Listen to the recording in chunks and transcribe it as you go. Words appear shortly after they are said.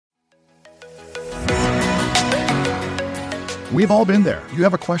We've all been there. You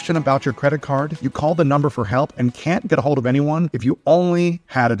have a question about your credit card, you call the number for help and can't get a hold of anyone if you only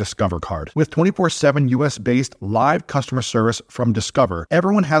had a Discover card. With 24/7 US-based live customer service from Discover,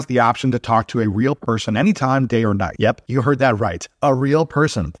 everyone has the option to talk to a real person anytime, day or night. Yep, you heard that right. A real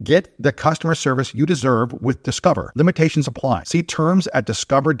person. Get the customer service you deserve with Discover. Limitations apply. See terms at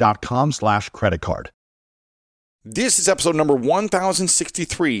discover.com/creditcard. This is episode number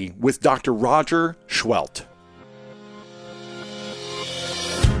 1063 with Dr. Roger Seheult.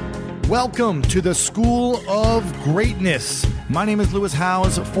 Welcome to the School of Greatness. My name is Lewis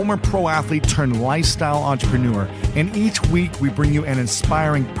Howes, former pro athlete turned lifestyle entrepreneur, and each week we bring you an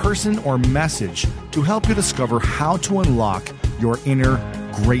inspiring person or message to help you discover how to unlock your inner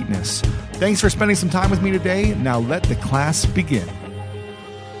greatness. Thanks for spending some time with me today. Now let the class begin.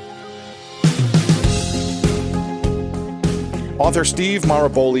 Author Steve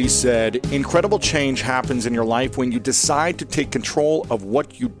Maraboli said, "Incredible change happens in your life when you decide to take control of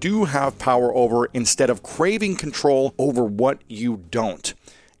what you do have power over instead of craving control over what you don't."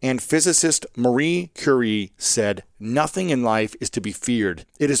 And physicist Marie Curie said, "Nothing in life is to be feared.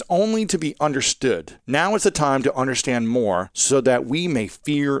 It is only to be understood. Now is the time to understand more so that we may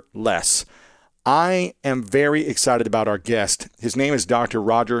fear less." I am very excited about our guest. His name is Dr.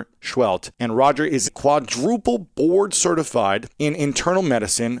 Roger Seheult, and Roger is quadruple board certified in internal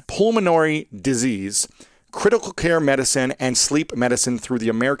medicine, pulmonary disease, critical care medicine, and sleep medicine through the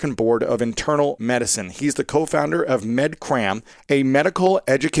American Board of Internal Medicine. He's the co-founder of MedCram, a medical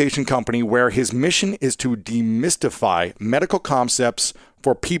education company where his mission is to demystify medical concepts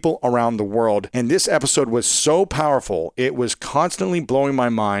for people around the world. And this episode was so powerful, it was constantly blowing my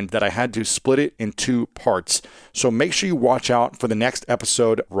mind that I had to split it in two parts. So make sure you watch out for the next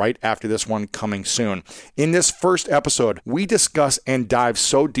episode right after this one coming soon. In this first episode, we discuss and dive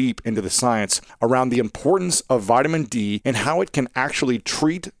so deep into the science around the importance of vitamin D and how it can actually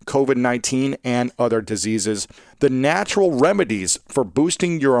treat COVID-19 and other diseases, the natural remedies for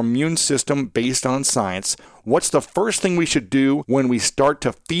boosting your immune system based on science, what's the first thing we should do when we start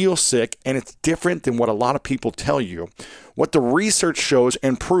to feel sick and it's different than what a lot of people tell you, what the research shows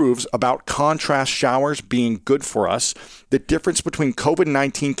and proves about contrast showers being good for us, the difference between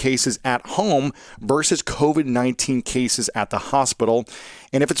COVID-19 cases at home versus COVID-19 cases at the hospital,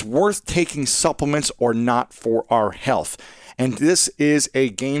 and if it's worth taking supplements or not for our health. And this is a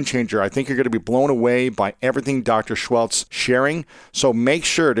game changer. I think you're going to be blown away by everything Dr. Seheult's sharing. So make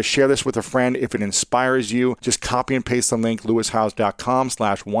sure to share this with a friend if it inspires you. Just copy and paste the link,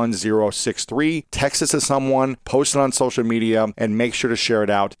 lewishowes.com/1063. Text it to someone, post it on social media, and make sure to share it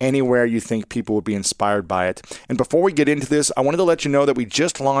out anywhere you think people would be inspired by it. And before we get into this, I wanted to let you know that we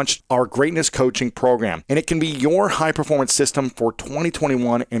just launched our Greatness Coaching Program, and it can be your high-performance system for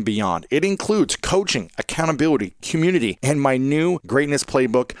 2021 and beyond. It includes coaching, accountability, community, and my new Greatness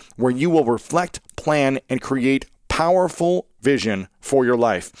Playbook, where you will reflect, plan, and create powerful vision for your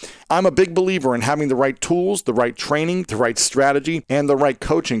life. I'm a big believer in having the right tools, the right training, the right strategy, and the right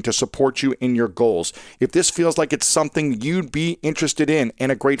coaching to support you in your goals. If this feels like it's something you'd be interested in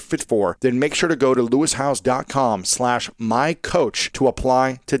and a great fit for, then make sure to go to lewishowes.com/mycoach to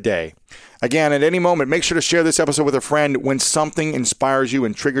apply today. Again, at any moment, make sure to share this episode with a friend when something inspires you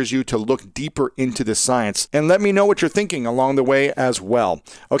and triggers you to look deeper into the science. And let me know what you're thinking along the way as well.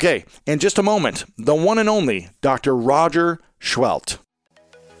 Okay, in just a moment, the one and only Dr. Roger Seheult.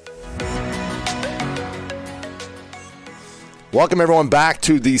 Welcome everyone back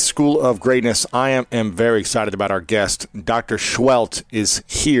to the School of Greatness. I am very excited about our guest. Dr. Seheult is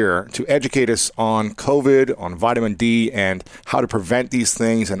here to educate us on COVID, on vitamin D, and how to prevent these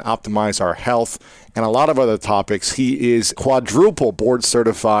things and optimize our health, and a lot of other topics. He is quadruple board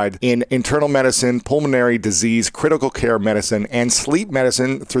certified in internal medicine, pulmonary disease, critical care medicine, and sleep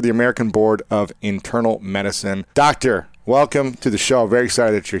medicine through the American Board of Internal Medicine. Doctor, welcome to the show. Very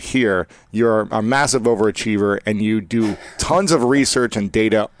excited that you're here. You're a massive overachiever, and you do tons of research and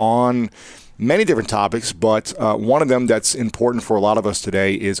data on many different topics, but one of them that's important for a lot of us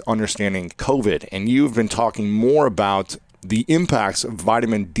today is understanding COVID. And you've been talking more about the impacts of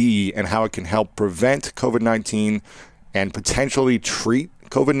vitamin D and how it can help prevent COVID-19 and potentially treat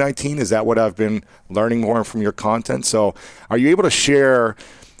COVID-19. Is that what I've been learning more from your content? So are you able to share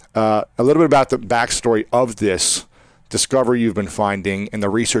a little bit about the backstory of this discovery you've been finding and the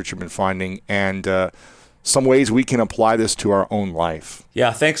research you've been finding, and some ways we can apply this to our own life?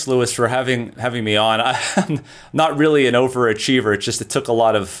 Yeah, thanks, Lewis, for having me on. I'm not really an overachiever. It's just it took a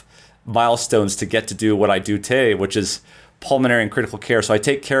lot of milestones to get to do what I do today, which is pulmonary and critical care. So I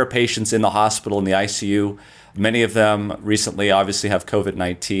take care of patients in the hospital, in the ICU. Many of them recently obviously have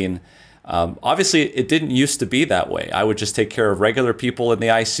COVID-19. Obviously, it didn't used to be that way. I would just take care of regular people in the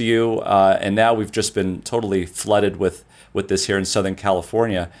ICU, and now we've just been totally flooded with this here in Southern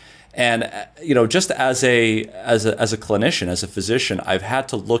California. And just as a clinician, as a physician, I've had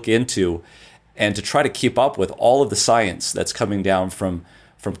to look into and to try to keep up with all of the science that's coming down from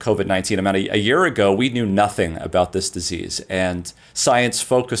COVID-19. About a year ago, we knew nothing about this disease, and science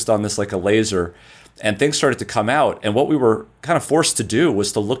focused on this like a laser, and things started to come out. And what we were kind of forced to do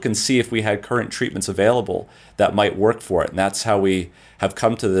was to look and see if we had current treatments available that might work for it. And that's how we have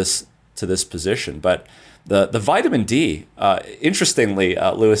come to this position. But the vitamin D, interestingly,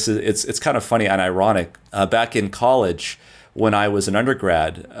 Lewis, it's kind of funny and ironic. Back in college, when I was an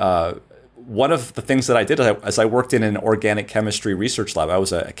undergrad, one of the things that I did is I worked in an organic chemistry research lab. I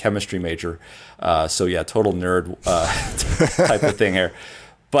was a chemistry major, so yeah, total nerd type of thing here.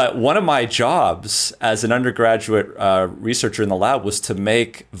 But one of my jobs as an undergraduate researcher in the lab was to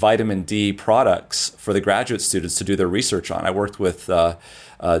make vitamin D products for the graduate students to do their research on. I worked with Dr.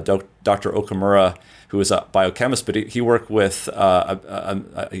 Okamura, who was a biochemist, but he worked with,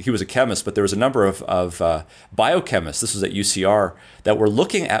 he was a chemist, but there was a number of biochemists, this was at UCR, that were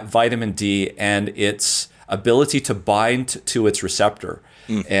looking at vitamin D and its ability to bind to its receptor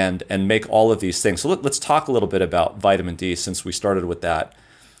and make all of these things. So let's talk a little bit about vitamin D since we started with that.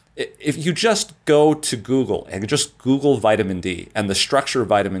 If you just go to Google and just Google vitamin D and the structure of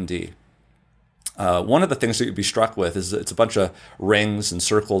vitamin D, one of the things that you'd be struck with is it's a bunch of rings and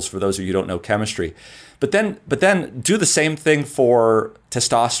circles for those of you who don't know chemistry. But then do the same thing for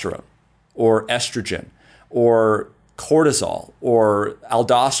testosterone or estrogen or cortisol or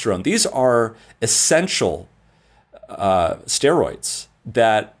aldosterone. These are essential steroids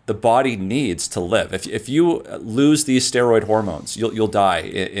that the body needs to live. If you lose these steroid hormones, you'll die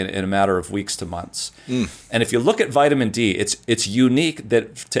in a matter of weeks to months. And if you look at vitamin D, it's unique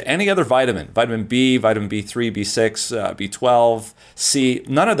that to any other vitamin B, vitamin B3, B6, B12, C,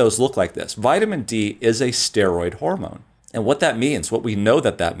 none of those look like this. Vitamin D is a steroid hormone. And what that means, what we know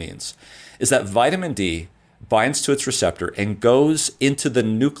that means, is that vitamin D binds to its receptor and goes into the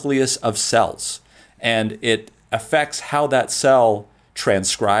nucleus of cells. And it affects how that cell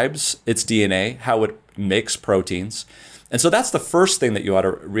transcribes its DNA, how it makes proteins. And so that's the first thing that you ought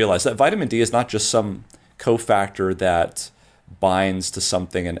to realize, that vitamin D is not just some cofactor that binds to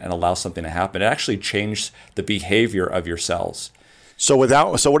something and allows something to happen. It actually changes the behavior of your cells. So what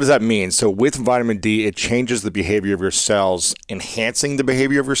does that mean? So with vitamin D, it changes the behavior of your cells, enhancing the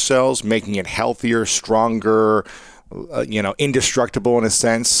behavior of your cells, making it healthier, stronger, indestructible in a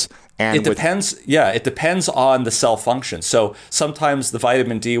sense. And it depends on the cell function. So sometimes the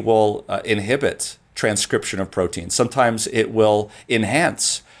vitamin D will inhibit transcription of proteins. Sometimes it will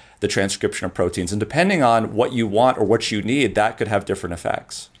enhance the transcription of proteins. And depending on what you want or what you need, that could have different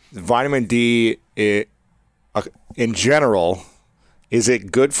effects. Vitamin D, in general, is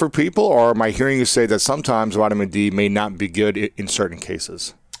it good for people? Or am I hearing you say that sometimes vitamin D may not be good in certain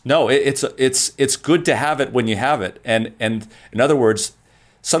cases? No, it's good to have it when you have it. And in other words,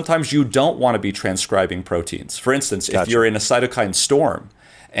 sometimes you don't want to be transcribing proteins. For instance, if you're in a cytokine storm,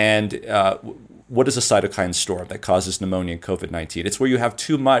 and what is a cytokine storm that causes pneumonia and COVID-19? It's where you have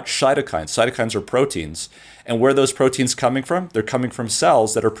too much cytokines. Cytokines are proteins. And where are those proteins coming from? They're coming from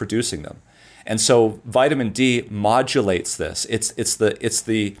cells that are producing them. And so vitamin D modulates this. It's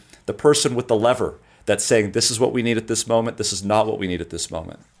the person with the lever that's saying, this is what we need at this moment, this is not what we need at this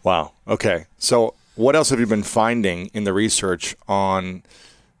moment. Wow. Okay. So what else have you been finding in the research on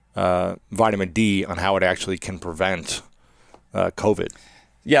vitamin D, on how it actually can prevent COVID?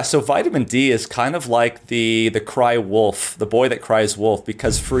 Yeah, so vitamin D is kind of like the cry wolf, the boy that cries wolf,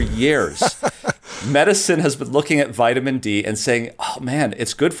 because for years, medicine has been looking at vitamin D and saying, oh man,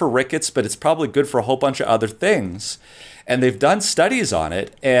 it's good for rickets, but it's probably good for a whole bunch of other things. And they've done studies on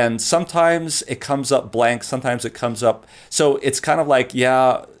it, and sometimes it comes up blank, sometimes it comes up. So it's kind of like,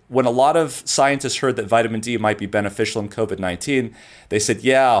 when a lot of scientists heard that vitamin D might be beneficial in COVID-19, they said,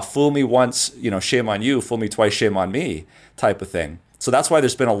 fool me once, shame on you, fool me twice, shame on me, type of thing. So that's why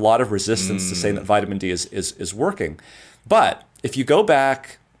there's been a lot of resistance to saying that vitamin D is working. But if you go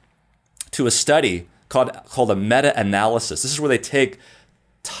back to a study called a meta-analysis, this is where they take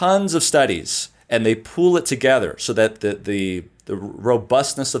tons of studies and they pool it together so that the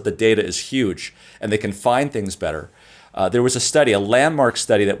robustness of the data is huge and they can find things better. There was a landmark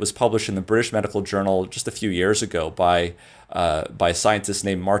study that was published in the British Medical Journal just a few years ago by a scientist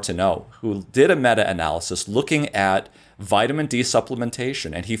named Martineau, who did a meta-analysis looking at vitamin D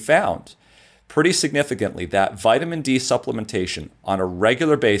supplementation. And he found pretty significantly that vitamin D supplementation on a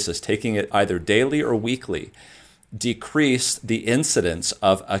regular basis, taking it either daily or weekly, decreased the incidence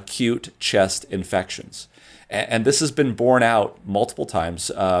of acute chest infections. And this has been borne out multiple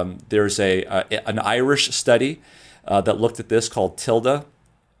times. There's an Irish study that looked at this called TILDA,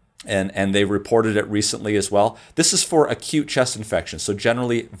 and they reported it recently as well. This is for acute chest infections, so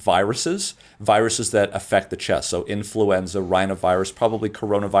generally viruses that affect the chest, so influenza, rhinovirus, probably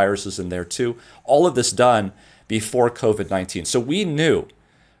coronaviruses in there too. All of this done before COVID-19. So we knew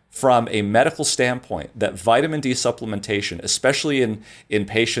from a medical standpoint that vitamin D supplementation, especially in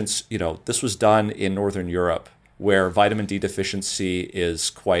patients, this was done in Northern Europe where vitamin D deficiency is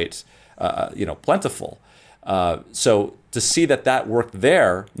quite, plentiful. So to see that worked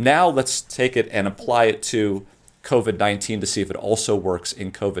there, now let's take it and apply it to COVID-19 to see if it also works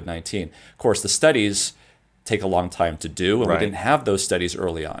in COVID-19. Of course, the studies take a long time to do, and we didn't have those studies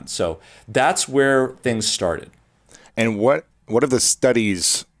early on. So that's where things started. And what have the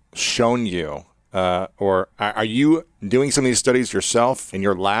studies shown you? Or are you doing some of these studies yourself in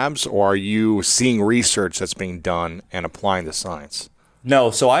your labs, or are you seeing research that's being done and applying the science?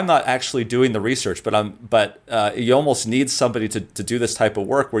 No, so I'm not actually doing the research, but you almost need somebody to do this type of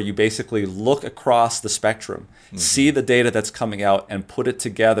work where you basically look across the spectrum, see the data that's coming out, and put it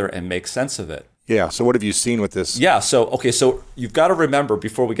together and make sense of it. Yeah, so what have you seen with this? Yeah, so you've got to remember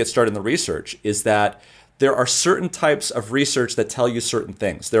before we get started in the research is that there are certain types of research that tell you certain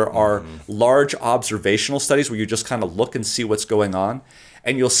things. There are large observational studies where you just kind of look and see what's going on,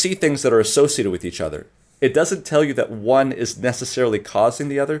 and you'll see things that are associated with each other. It doesn't tell you that one is necessarily causing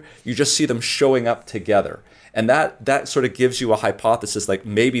the other. You just see them showing up together. And that sort of gives you a hypothesis, like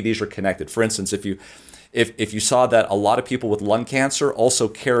maybe these are connected. For instance, if you saw that a lot of people with lung cancer also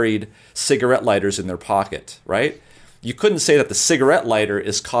carried cigarette lighters in their pocket, right? You couldn't say that the cigarette lighter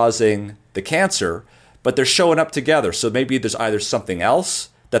is causing the cancer, but they're showing up together. So maybe there's either something else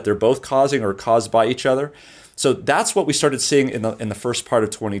that they're both causing or caused by each other. So that's what we started seeing in the first part of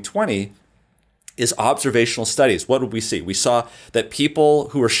 2020 is observational studies. What did we see? We saw that people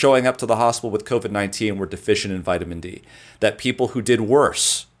who were showing up to the hospital with COVID-19 were deficient in vitamin D, that people who did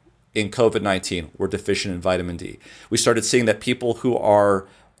worse in COVID-19 were deficient in vitamin D. We started seeing that people who are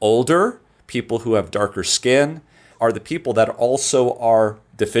older, people who have darker skin, are the people that also are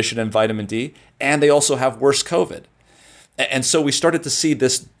deficient in vitamin D, and they also have worse COVID. And so we started to see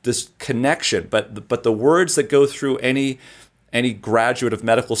this connection, but the words that go through any graduate of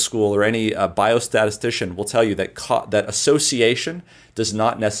medical school or any biostatistician will tell you that that association does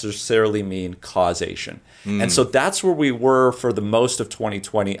not necessarily mean causation. And so that's where we were for the most of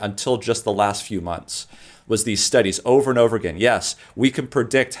 2020 until just the last few months, was these studies over and over again. Yes, we can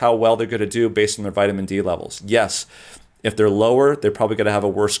predict how well they're going to do based on their vitamin D levels. Yes, if they're lower, they're probably going to have a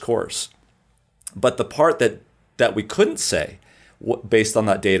worse course. But the part that we couldn't say based on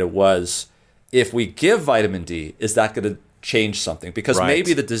that data was, if we give vitamin D, is that going to change something? Because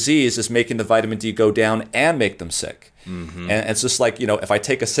maybe the disease is making the vitamin D go down and make them sick. And it's just like, if I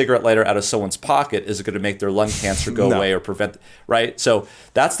take a cigarette lighter out of someone's pocket, is it going to make their lung cancer go away or prevent, right? So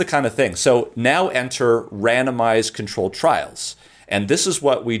that's the kind of thing. So now enter randomized controlled trials. And this is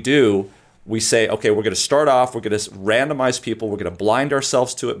what we do. We say, okay, we're going to start off, we're going to randomize people, we're going to blind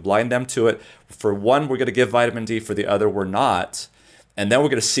ourselves to it, blind them to it. For one, we're going to give vitamin D, for the other, we're not. And then we're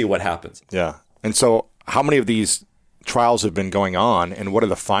going to see what happens. Yeah. And so how many of these trials have been going on, and what are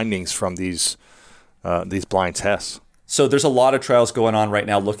the findings from these blind tests? So there's a lot of trials going on right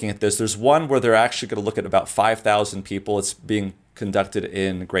now looking at this. There's one where they're actually going to look at about 5,000 people. It's being conducted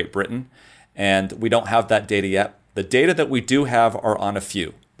in Great Britain, and we don't have that data yet. The data that we do have are on a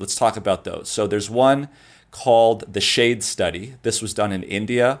few. Let's talk about those. So there's one called the SHADE study. This was done in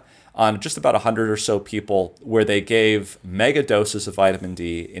India on just about 100 or so people, where they gave mega doses of vitamin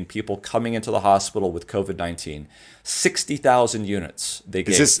D in people coming into the hospital with COVID-19. 60,000 units they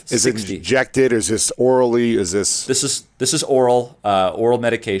gave. Is it injected? Is this orally? This is oral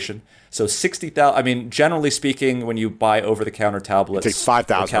medication. So 60,000. I mean, generally speaking, when you buy over-the-counter tablets, you take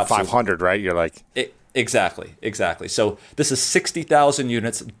 5,000 or 500, right? You're like exactly. So this is 60,000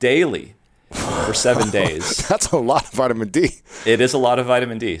 units daily for 7 days. That's a lot of vitamin D. It is a lot of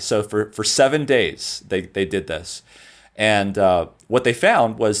vitamin D. So for 7 days, they did this. And what they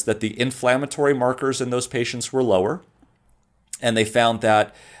found was that the inflammatory markers in those patients were lower. And they found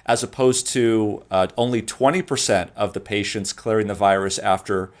that as opposed to only 20% of the patients clearing the virus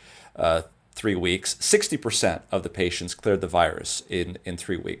after 3 weeks, 60% of the patients cleared the virus in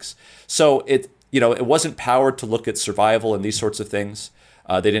 3 weeks. So it wasn't powered to look at survival and these sorts of things.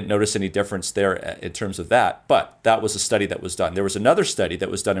 They didn't notice any difference there in terms of that, but that was a study that was done. There was another study that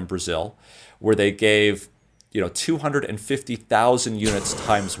was done in Brazil where they gave 250,000 units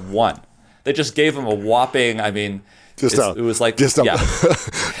times 1 They just gave him a whopping, it was like,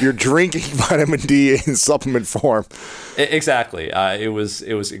 you're drinking vitamin D in supplement form. Exactly. It was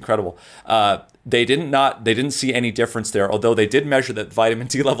incredible. They didn't see any difference there, although they did measure that vitamin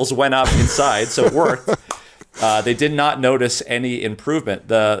D levels went up inside, so it worked. They did not notice any improvement.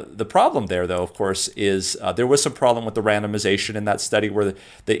 The problem there, though, of course, is there was some problem with the randomization in that study where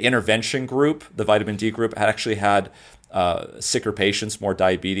the intervention group, the vitamin D group, had sicker patients, more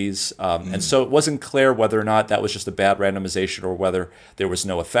diabetes. And so it wasn't clear whether or not that was just a bad randomization or whether there was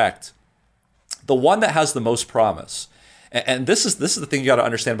no effect. The one that has the most promise, and this is the thing you got to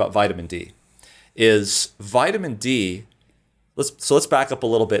understand about vitamin D, is vitamin D. Let's back up a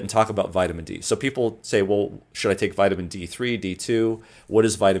little bit and talk about vitamin D. So people say, well, should I take vitamin D3, D2? What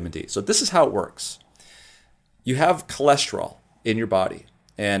is vitamin D? So this is how it works. You have cholesterol in your body,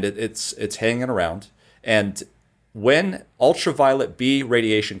 and it's hanging around. And when ultraviolet B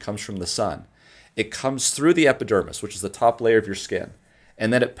radiation comes from the sun, it comes through the epidermis, which is the top layer of your skin,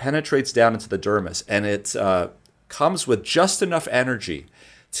 and then it penetrates down into the dermis, and it comes with just enough energy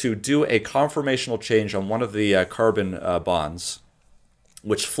to do a conformational change on one of the carbon bonds,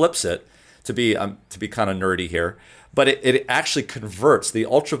 which flips it to be kind of nerdy here, but it actually converts, the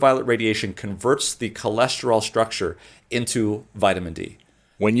ultraviolet radiation converts the cholesterol structure into vitamin D.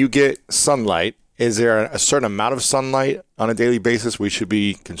 When you get sunlight, is there a certain amount of sunlight on a daily basis we should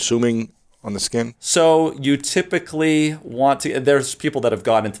be consuming on the skin? So you typically want to, there's people that have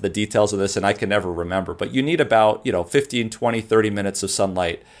gone into the details of this and I can never remember, but you need about 15, 20, 30 minutes of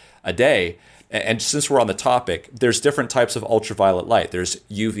sunlight a day. And since we're on the topic, there's different types of ultraviolet light. There's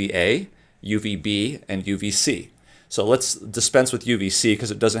UVA, UVB, and UVC. So let's dispense with UVC because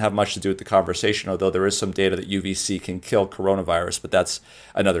it doesn't have much to do with the conversation, although there is some data that UVC can kill coronavirus, but that's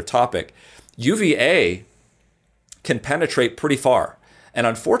another topic. UVA can penetrate pretty far. And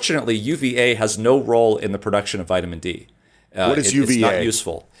unfortunately, UVA has no role in the production of vitamin D. What is UVA? It's not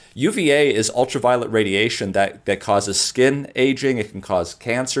useful. UVA is ultraviolet radiation that causes skin aging. It can cause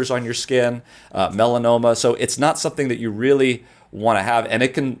cancers on your skin, melanoma. So it's not something that you really want to have.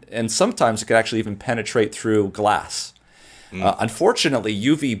 And sometimes it can actually even penetrate through glass. Unfortunately,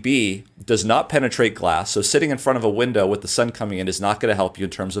 UVB does not penetrate glass, so sitting in front of a window with the sun coming in is not going to help you in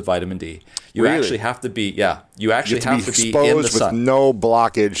terms of vitamin D. You actually have to be, you have to be in the sun. With no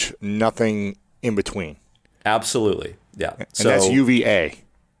blockage, nothing in between. Absolutely, yeah. And that's UVA.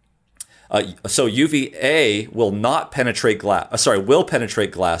 So UVA will not penetrate glass. Will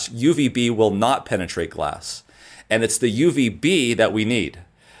penetrate glass. UVB will not penetrate glass, and it's the UVB that we need.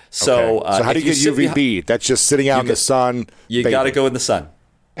 So, okay. So how do you get UVB? That's just sitting out in the sun. You got to go in the sun.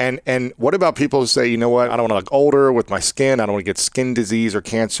 And what about people who say, you know what, I don't want to look older with my skin. I don't want to get skin disease or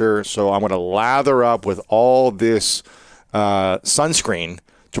cancer. So I'm going to lather up with all this sunscreen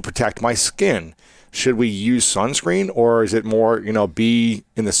to protect my skin. Should we use sunscreen, or is it more, be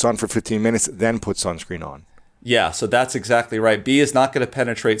in the sun for 15 minutes, then put sunscreen on? Yeah, so that's exactly right. B is not going to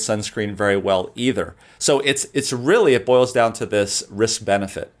penetrate sunscreen very well either. So it's really, it boils down to this risk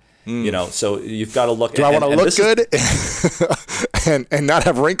benefit. So you've got to look. Do I want to look good and not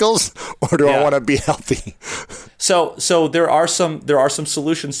have wrinkles, or do I want to be healthy? So there are some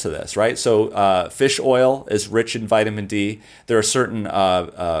solutions to this, right? So fish oil is rich in vitamin D. There are certain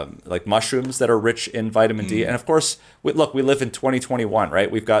like mushrooms that are rich in vitamin D, and of course, we live in 2021,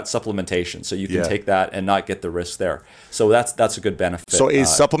 right? We've got supplementation, so you can take that and not get the risk there. So that's a good benefit. So is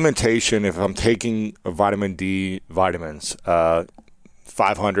supplementation, if I'm taking vitamin D vitamins,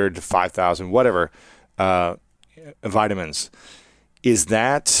 500 to 5,000, whatever, vitamins, is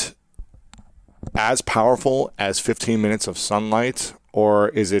that as powerful as 15 minutes of sunlight, or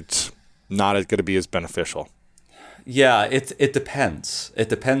is it not going to be as beneficial? Yeah, it depends. It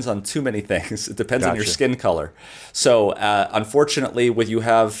depends on too many things. It depends on your skin color. So unfortunately, if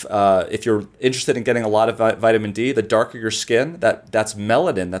you're interested in getting a lot of vitamin D, the darker your skin, that's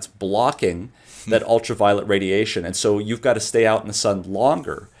melanin that's blocking that ultraviolet radiation. And so you've got to stay out in the sun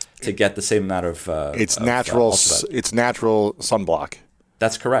longer to get the same amount of it's natural sunblock.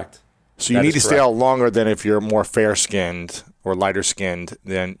 That's correct. So you need to stay out longer than if you're more fair-skinned or lighter-skinned,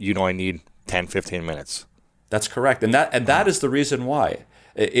 then you only need 10, 15 minutes. That's correct. And that is the reason why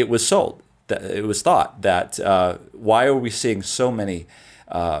it was sold. It was thought that why are we seeing so many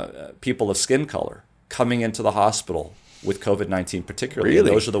people of skin color coming into the hospital with COVID-19 particularly? Really?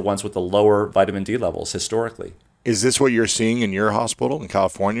 And those are the ones with the lower vitamin D levels historically. Is this what you're seeing in your hospital in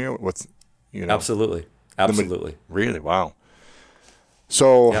California? Absolutely. Really? Wow.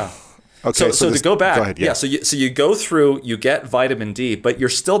 So Okay, so to go back, go ahead, yeah. So you go through, you get vitamin D, but you're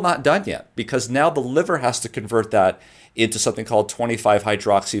still not done yet, because now the liver has to convert that into something called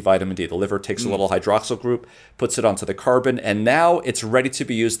 25-hydroxy vitamin D. The liver takes a little hydroxyl group, puts it onto the carbon, and now it's ready to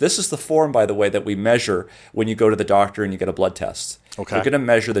be used. This is the form, by the way, that we measure when you go to the doctor and you get a blood test. Okay. We're going to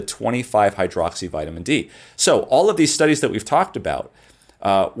measure the 25-hydroxy vitamin D. So all of these studies that we've talked about,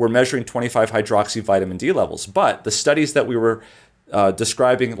 we're measuring 25-hydroxy vitamin D levels, but the studies that we were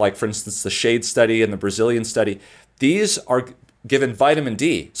describing, like for instance the SHADE study and the Brazilian study, these are given vitamin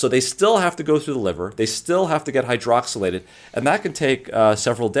D. So they still have to go through the liver. They still have to get hydroxylated, and that can take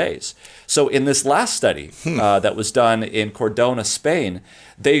several days. So in this last study that was done in Cordona, Spain,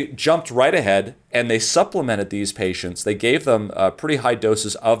 they jumped right ahead and they supplemented these patients. They gave them pretty high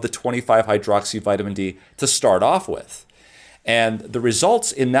doses of the 25-hydroxy vitamin D to start off with. And the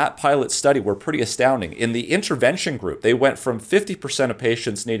results in that pilot study were pretty astounding. In the intervention group, they went from 50% of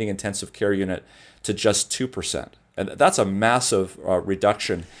patients needing intensive care unit to just 2%. And that's a massive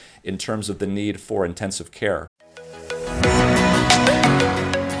reduction in terms of the need for intensive care.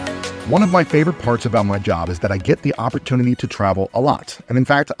 One of my favorite parts about my job is that I get the opportunity to travel a lot. And in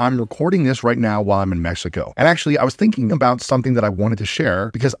fact, I'm recording this right now while I'm in Mexico. And actually, I was thinking about something that I wanted to share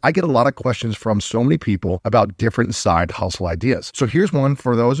because I get a lot of questions from so many people about different side hustle ideas. So here's one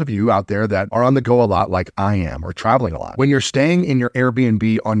for those of you out there that are on the go a lot like I am, or traveling a lot. When you're staying in your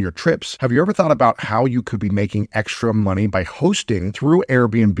Airbnb on your trips, have you ever thought about how you could be making extra money by hosting through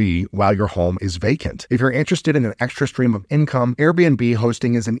Airbnb while your home is vacant? If you're interested in an extra stream of income, Airbnb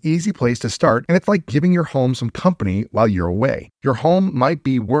hosting is an easy place to start, and it's like giving your home some company while you're away. Your home might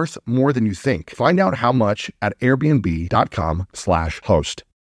be worth more than you think. Find out how much at airbnb.com/host.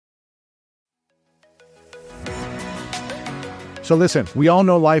 So listen, we all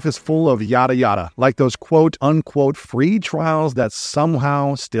know life is full of yada yada, like those quote unquote free trials that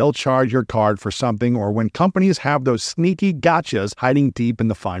somehow still charge your card for something, or when companies have those sneaky gotchas hiding deep in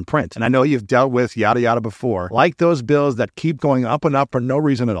the fine print. And I know you've dealt with yada yada before, like those bills that keep going up and up for no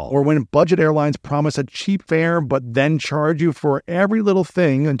reason at all, or when budget airlines promise a cheap fare but then charge you for every little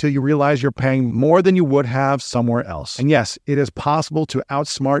thing until you realize you're paying more than you would have somewhere else. And yes, it is possible to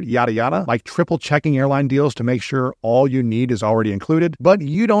outsmart yada yada, like triple checking airline deals to make sure all you need is already included, but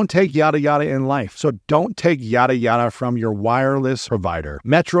you don't take yada yada in life. So don't take yada yada from your wireless provider.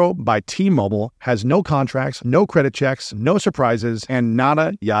 Metro by T-Mobile has no contracts, no credit checks, no surprises, and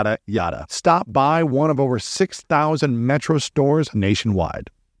nada yada yada. Stop by one of over 6,000 Metro stores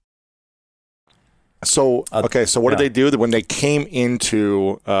nationwide. So, okay, so what did they do? When they came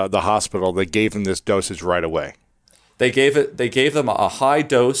into the hospital, they gave them this dosage right away. They gave them a high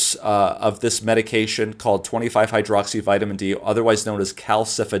dose of this medication called 25-hydroxy vitamin D, otherwise known as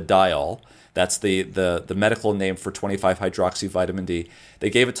calcifediol. That's the medical name for 25-hydroxy vitamin D. They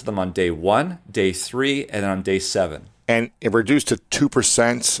gave it to them on day 1, day 3, and on day 7. And it reduced to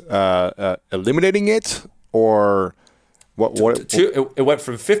 2%, eliminating it, or what? It went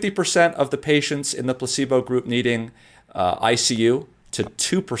from 50% of the patients in the placebo group needing ICU to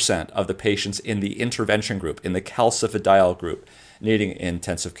 2% of the patients in the intervention group, in the calcifediol group, needing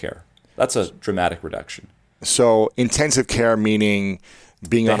intensive care. That's a dramatic reduction. So intensive care meaning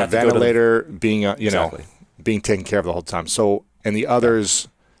being on a ventilator, being being taken care of the whole time. So, and the others,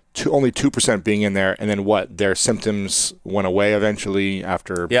 only 2% being in there, and then what? Their symptoms went away eventually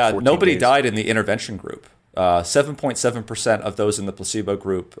after 14 nobody days? died in the intervention group. 7.7% of those in the placebo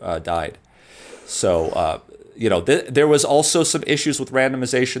group died. So, there was also some issues with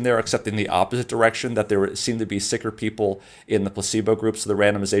randomization there, except in the opposite direction, that there seemed to be sicker people in the placebo group, so the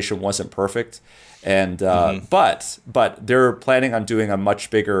randomization wasn't perfect. And but they're planning on doing a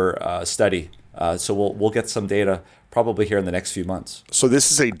much bigger study, so we'll get some data probably here in the next few months. So this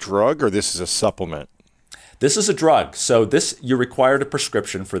is a drug, or this is a supplement? This is a drug. So you're required a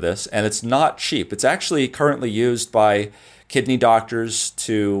prescription for this, and it's not cheap. It's actually currently used by kidney doctors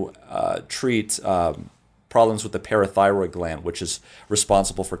to treat problems with the parathyroid gland, which is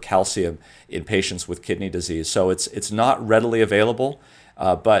responsible for calcium in patients with kidney disease. So it's not readily available,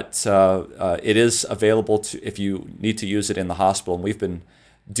 but it is available if you need to use it in the hospital. And we've been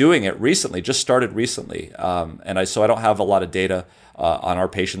doing it recently, just started recently. So I don't have a lot of data on our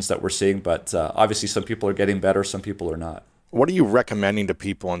patients that we're seeing, but obviously some people are getting better, some people are not. What are you recommending to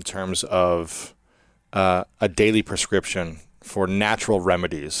people in terms of a daily prescription for natural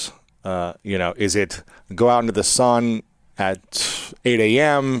remedies? Is it go out into the sun at 8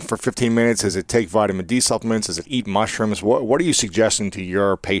 a.m. for 15 minutes? Is it take vitamin D supplements? Is it eat mushrooms? What are you suggesting to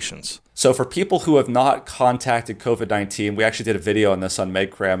your patients? So for people who have not contacted COVID-19, we actually did a video on this on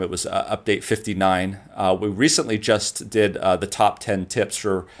MedCram. It was update 59. We recently just did the top 10 tips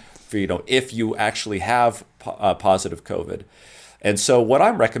for for, if you actually have positive COVID. And so what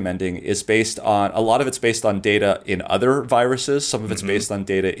I'm recommending is a lot of it's based on data in other viruses. Some of it's based on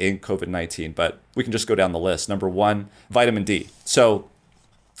data in COVID-19, but we can just go down the list. Number one, vitamin D. So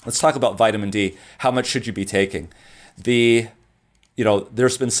let's talk about vitamin D. How much should you be taking? There's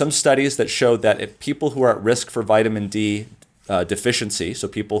been some studies that show that if people who are at risk for vitamin D deficiency, so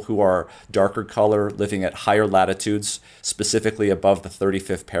people who are darker color, living at higher latitudes, specifically above the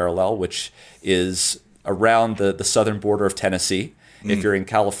 35th parallel, which is around the southern border of Tennessee. If you're in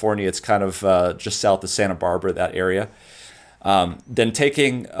California, it's kind of just south of Santa Barbara, that area. Then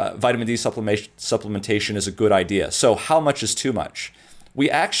taking vitamin D supplementation is a good idea. So how much is too much? We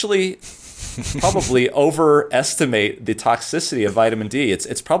actually probably overestimate the toxicity of vitamin D.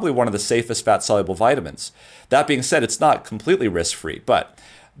 It's probably one of the safest fat-soluble vitamins. That being said, it's not completely risk-free, but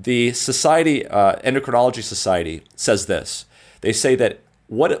the Endocrinology Society says this. They say that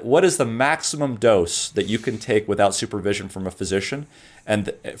what is the maximum dose that you can take without supervision from a physician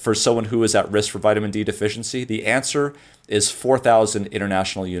and for someone who is at risk for vitamin D deficiency? The answer is 4,000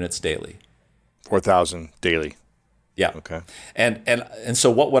 international units daily. 4,000 daily. Yeah. Okay. And so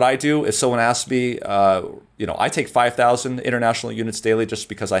what would I do if someone asked me, I take 5,000 international units daily just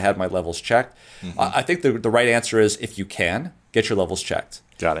because I had my levels checked. I think the right answer is, if you can, get your levels checked.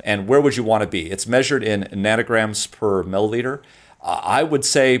 Got it. And where would you want to be? It's measured in nanograms per milliliter. I would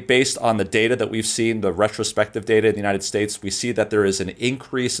say, based on the data that we've seen, the retrospective data in the United States, we see that there is an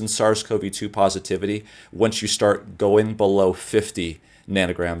increase in SARS-CoV-2 positivity once you start going below 50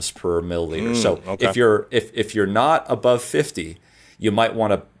 nanograms per milliliter. So okay. if you're not above 50, you might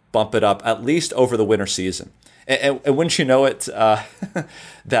want to bump it up at least over the winter season. And wouldn't you know it,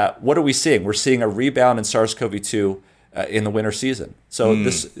 that what are we seeing? We're seeing a rebound in SARS-CoV-2 in the winter season. So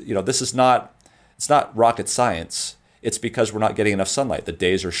this is not rocket science. It's because we're not getting enough sunlight. The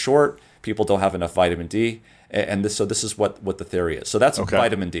days are short. People don't have enough vitamin D, and this is what the theory is. So that's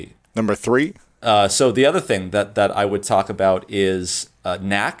vitamin D. Number 3. So the other thing that I would talk about is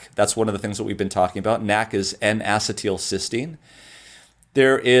NAC. That's one of the things that we've been talking about. NAC is N-acetylcysteine.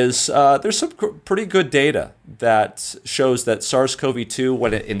 There's some pretty good data that shows that SARS-CoV-2,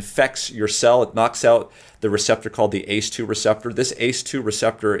 when it infects your cell, it knocks out the receptor called the ACE2 receptor. This ACE2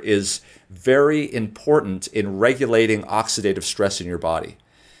 receptor is very important in regulating oxidative stress in your body.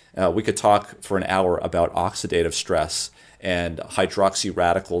 We could talk for an hour about oxidative stress and hydroxy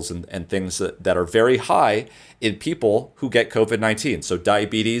radicals and things that are very high in people who get COVID-19. So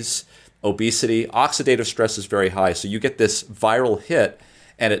diabetes, obesity, oxidative stress is very high. So you get this viral hit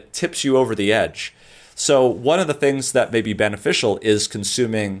and it tips you over the edge. So one of the things that may be beneficial is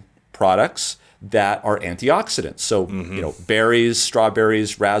consuming products that are antioxidants. So, berries,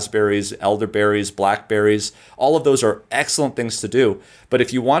 strawberries, raspberries, elderberries, blackberries, all of those are excellent things to do. But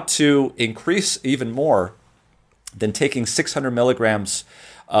if you want to increase even more, then taking 600 milligrams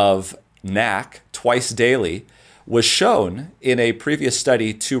of NAC twice daily was shown in a previous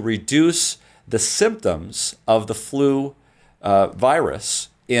study to reduce the symptoms of the flu virus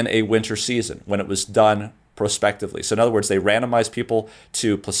in a winter season when it was done prospectively. So in other words, they randomized people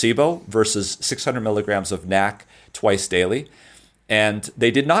to placebo versus 600 milligrams of NAC twice daily. And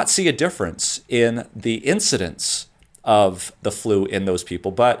they did not see a difference in the incidence of the flu in those people,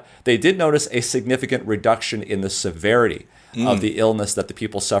 but they did notice a significant reduction in the severity of the illness that the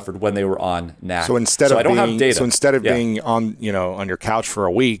people suffered when they were on NAC. So instead of being on your couch for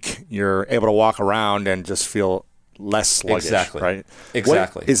a week, you're able to walk around and just feel less sluggish. Exactly. Right?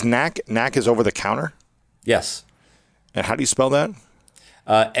 Exactly. What is NAC? NAC is over the counter? Yes. And how do you spell that?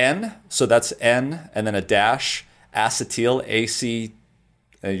 N. So that's N, and then a dash. Acetyl, AC.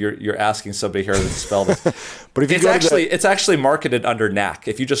 You're asking somebody here to spell this. But if it's actually marketed under NAC.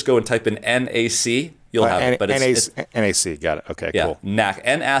 If you just go and type in NAC, you'll have it. But it's NAC. Got it. Okay. Yeah, cool. NAC,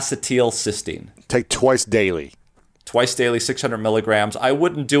 N-acetylcysteine. Take twice daily. Twice daily, 600 milligrams. I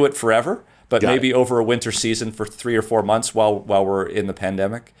wouldn't do it forever, but maybe over a winter season for 3 or 4 months while we're in the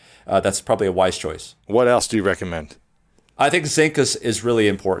pandemic. That's probably a wise choice. What else do you recommend? I think zinc is really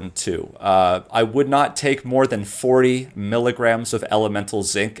important too. I would not take more than 40 milligrams of elemental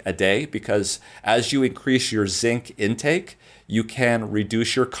zinc a day, because as you increase your zinc intake, you can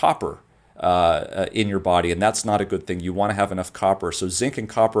reduce your copper in your body, and that's not a good thing. You want to have enough copper. So zinc and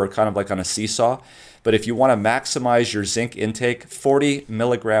copper are kind of like on a seesaw. But if you want to maximize your zinc intake, 40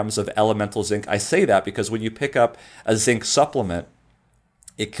 milligrams of elemental zinc. I say that because when you pick up a zinc supplement,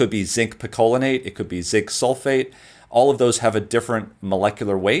 it could be zinc picolinate, it could be zinc sulfate. All of those have a different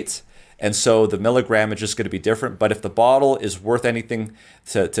molecular weight, And so the milligrammage is going to be different. But if the bottle is worth anything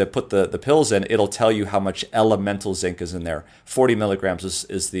to put the pills in, it'll tell you how much elemental zinc is in there. 40 milligrams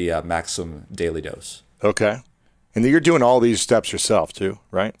is the maximum daily dose. Okay. And you're doing all these steps yourself too,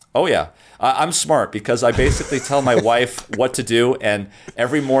 right? Oh, yeah. I'm smart because I basically tell my wife what to do. And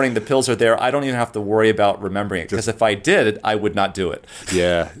every morning the pills are there. I don't even have to worry about remembering it. Because if I did, I would not do it.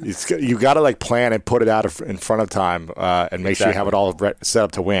 Yeah. You got to plan and put it out in front of time and make sure you have it all set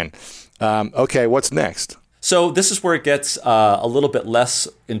up to win. Okay. What's next? So this is where it gets a little bit less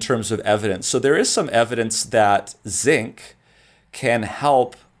in terms of evidence. So there is some evidence that zinc can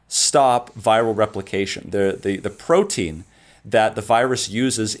help stop viral replication. The protein that the virus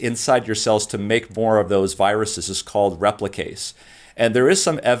uses inside your cells to make more of those viruses is called replicase. And there is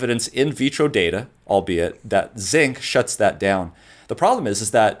some evidence in vitro data, albeit, that zinc shuts that down. The problem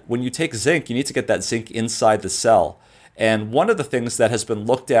is that when you take zinc, you need to get that zinc inside the cell. And one of the things that has been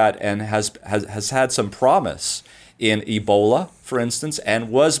looked at and has had some promise in Ebola, for instance,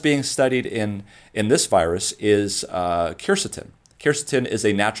 and was being studied in this virus is quercetin. Quercetin is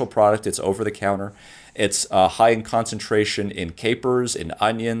a natural product. It's over the counter. It's high in concentration in capers, in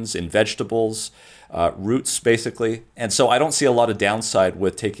onions, in vegetables, roots, basically. And so I don't see a lot of downside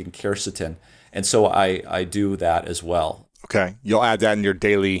with taking quercetin. And so I do that as well. Okay. You'll add that in your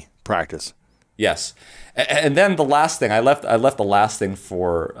daily practice. Yes. And then the last thing, I left the last thing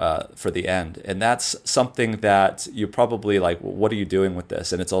for the end. And that's something that you probably like, what are you doing with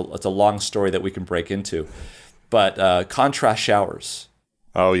this? And it's a long story that we can break into. But contrast showers.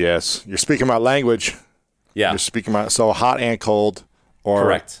 Oh, yes. You're speaking my language. Yeah. You're speaking so hot and cold or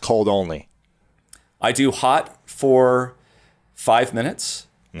Correct. Cold only? I do hot for 5 minutes,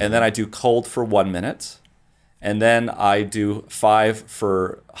 and then I do cold for 1 minute. And then I do 5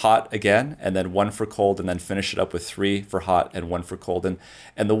 for hot again, and then 1 for cold, and then finish it up with 3 for hot and 1 for cold.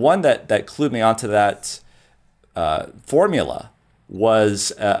 And the one that clued me onto that formula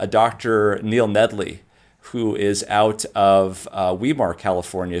was a Dr. Neil Nedley, who is out of Weimar,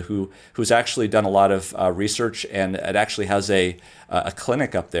 California, who's actually done a lot of research, and it actually has a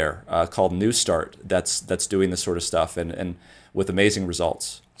clinic up there called New Start that's doing this sort of stuff and with amazing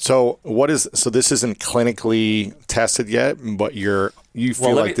results. So this isn't clinically tested yet, but you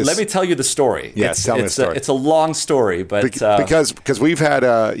feel like this. Let me tell you the story. Yes, tell me the story. It's a long story, but because we've had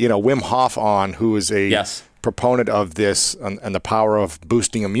Wim Hof on, who is a yes. proponent of this and the power of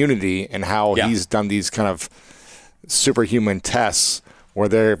boosting immunity, and how he's done these kind of superhuman tests where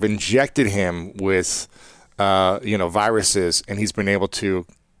they've injected him with viruses, and he's been able to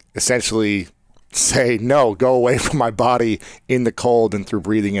essentially say, no, go away from my body in the cold and through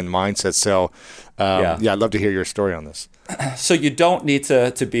breathing and mindset. So I'd love to hear your story on this. So you don't need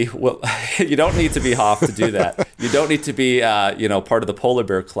to be you don't need to be Hoff to do that. You don't need to be part of the Polar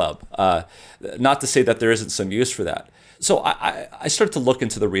Bear Club. Not to say that there isn't some use for that. So I started to look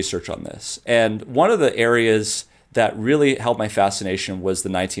into the research on this, and one of the areas that really held my fascination was the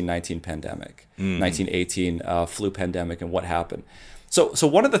 1919 pandemic, 1918 flu pandemic, and what happened. So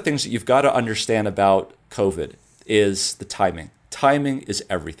one of the things that you've got to understand about COVID is the timing. Timing is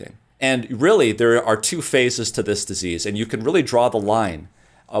everything. And really, there are 2 phases to this disease, and you can really draw the line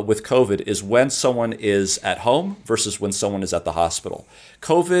with COVID is when someone is at home versus when someone is at the hospital.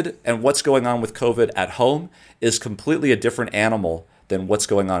 COVID and what's going on with COVID at home is completely a different animal than what's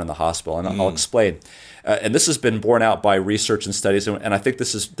going on in the hospital, and I'll explain. And this has been borne out by research and studies, and I think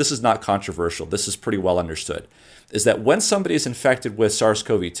this is not controversial. This is pretty well understood, is that when somebody is infected with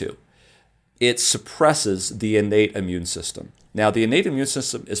SARS-CoV-2, it suppresses the innate immune system. Now, the innate immune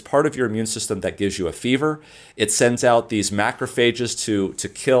system is part of your immune system that gives you a fever. It sends out these macrophages to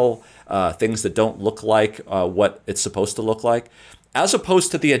kill things that don't look like what it's supposed to look like, as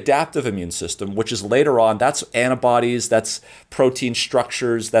opposed to the adaptive immune system, which is later on. That's antibodies, that's protein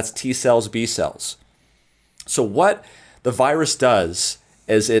structures, that's T cells, B cells. So what the virus does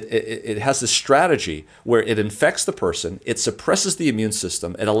is it has this strategy where it infects the person, it suppresses the immune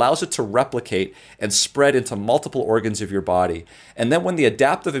system, it allows it to replicate and spread into multiple organs of your body. And then when the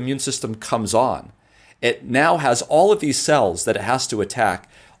adaptive immune system comes on, it now has all of these cells that it has to attack.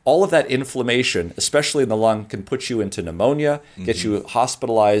 All of that inflammation, especially in the lung, can put you into pneumonia, get you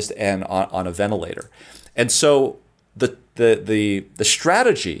hospitalized and on a ventilator. And so the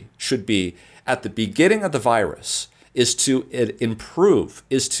strategy should be at the beginning of the virus is to improve,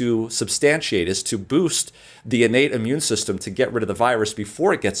 is to substantiate, is to boost the innate immune system to get rid of the virus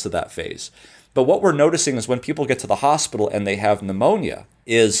before it gets to that phase. But what we're noticing is when people get to the hospital and they have pneumonia,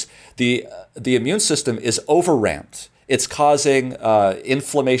 is the immune system is overramped. It's causing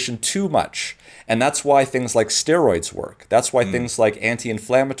inflammation too much. And that's why things like steroids work. That's why things like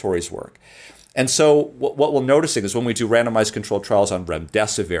anti-inflammatories work. And so what we're noticing is when we do randomized controlled trials on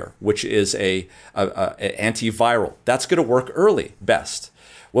remdesivir, which is a antiviral, that's going to work early best.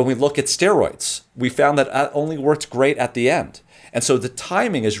 When we look at steroids, we found that only worked great at the end. And so the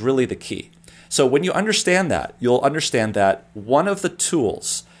timing is really the key. So when you understand that, you'll understand that one of the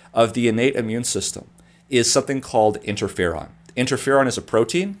tools of the innate immune system is something called interferon. Interferon is a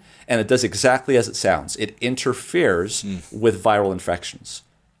protein, and it does exactly as it sounds. It interferes with viral infections.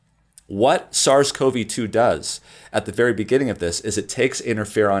 What SARS-CoV-2 does at the very beginning of this is it takes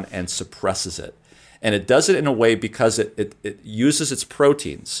interferon and suppresses it. And it does it in a way because it uses its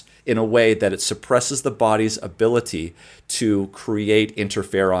proteins in a way that it suppresses the body's ability to create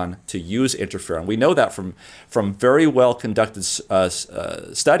interferon, to use interferon. We know that from very well conducted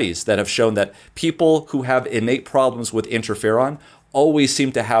studies that have shown that people who have innate problems with interferon always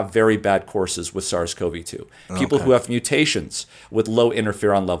seem to have very bad courses with SARS-CoV-2. People who have mutations with low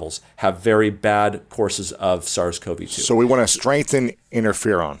interferon levels have very bad courses of SARS-CoV-2. So we want to strengthen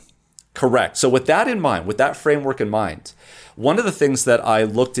interferon. Correct. So with that in mind, with that framework in mind, one of the things that I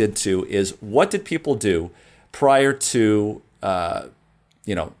looked into is what did people do prior to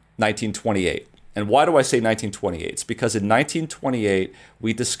 1928? And why do I say 1928? It's because in 1928,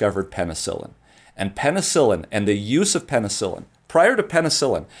 we discovered penicillin. And penicillin and the use of penicillin, prior to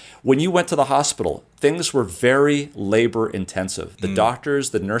penicillin, when you went to the hospital, things were very labor intensive. The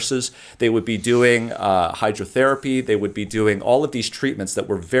doctors, the nurses, they would be doing hydrotherapy. They would be doing all of these treatments that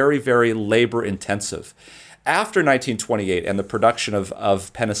were very, very labor intensive. After 1928 and the production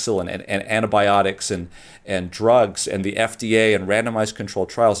of penicillin and antibiotics and drugs and the FDA and randomized controlled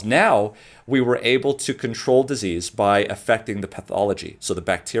trials, now we were able to control disease by affecting the pathology, so the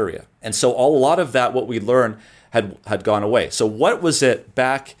bacteria. And so a lot of that, what we learned, had gone away. So what was it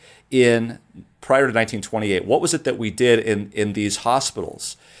back in prior to 1928? What was it that we did in these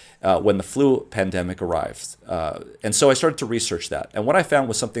hospitals when the flu pandemic arrived? And so I started to research that. And what I found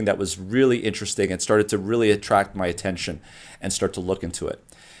was something that was really interesting and started to really attract my attention and start to look into it.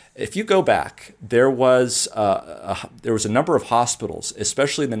 If you go back, there was a number of hospitals,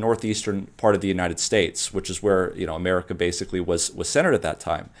 especially in the northeastern part of the United States, which is where America basically was centered at that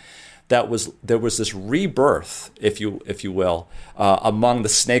time. There was this rebirth, if you will, among the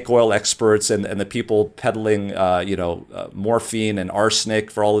snake oil experts and the people peddling morphine and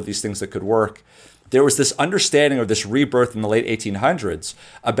arsenic for all of these things that could work. There was this understanding of this rebirth in the late 1800s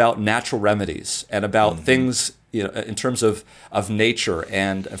about natural remedies and about things in terms of nature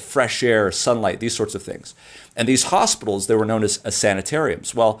and fresh air, sunlight, these sorts of things. And these hospitals, they were known as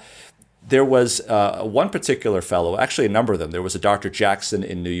sanitariums. Well, there was one particular fellow, actually a number of them. There was a Dr. Jackson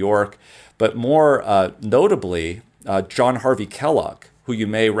in New York, but more notably, John Harvey Kellogg, who you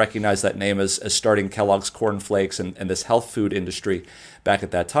may recognize that name as starting Kellogg's Corn Flakes and this health food industry back at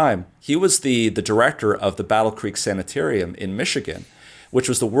that time. He was the director of the Battle Creek Sanitarium in Michigan, which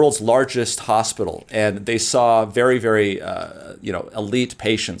was the world's largest hospital. And they saw very, very elite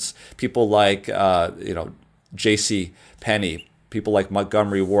patients, people like J.C. Penney, people like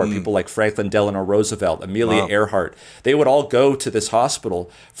Montgomery Ward, people like Franklin Delano Roosevelt, Amelia Earhart. They would all go to this hospital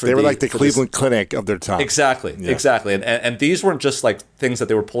for They were like the Cleveland Clinic of their time. Exactly, exactly. And these weren't just like things that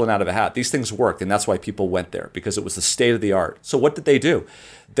they were pulling out of a hat. These things worked, and that's why people went there, because it was the state of the art. So what did they do?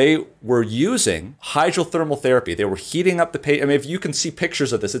 They were using hydrothermal therapy. They were heating up the patient. I mean, if you can see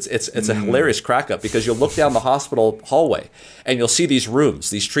pictures of this, it's a hilarious crack up, because you'll look down the hospital hallway and you'll see these rooms,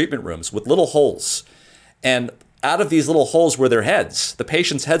 these treatment rooms with little holes. And out of these little holes were their heads. The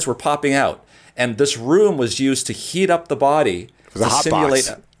patients' heads were popping out. And this room was used to heat up the body to simulate.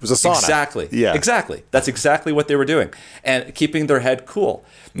 It was a sauna. Exactly. Yeah. Exactly. That's exactly what they were doing. And keeping their head cool.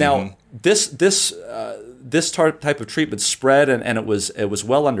 Now, this type of treatment spread, and it was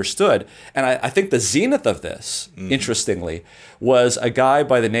well understood. And I think the zenith of this, interestingly, was a guy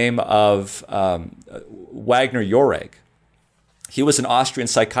by the name of Wagner Jauregg. He was an Austrian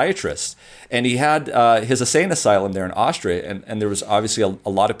psychiatrist, and he had his insane asylum there in Austria, and there was obviously a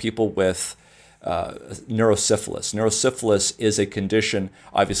lot of people with neurosyphilis. Neurosyphilis is a condition,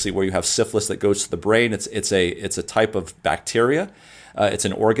 obviously, where you have syphilis that goes to the brain. It's a type of bacteria. It's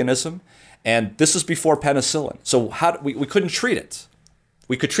an organism, and this is before penicillin. So we couldn't treat it.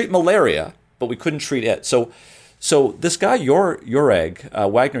 We could treat malaria, but we couldn't treat it. So this guy Wagner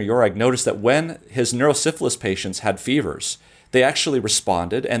Jauregg, noticed that when his neurosyphilis patients had fevers, they actually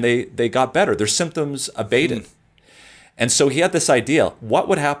responded and they got better. Their symptoms abated. And so he had this idea: what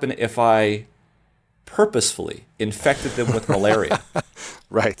would happen if I purposefully infected them with malaria?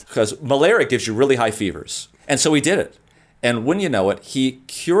 Right. Because malaria gives you really high fevers. And so he did it. And when you know it, he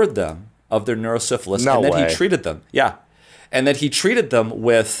cured them of their neurosyphilis. No and then way. he treated them. Yeah. And then he treated them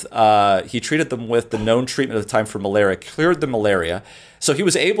with the known treatment at the time for malaria, cured the malaria. So he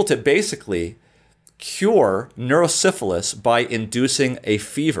was able to basically cure neurosyphilis by inducing a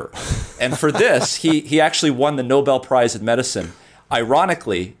fever. And for this, he actually won the Nobel Prize in Medicine,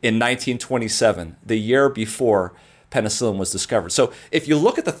 ironically, in 1927, the year before penicillin was discovered. So if you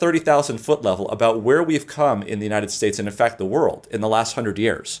look at the 30,000 foot level about where we've come in the United States and in fact the world in the last 100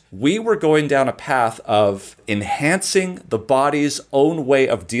 years, we were going down a path of enhancing the body's own way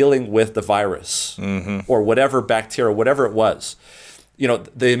of dealing with the virus or whatever bacteria, whatever it was. You know,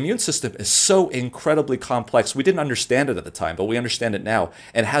 the immune system is so incredibly complex. We didn't understand it at the time, but we understand it now,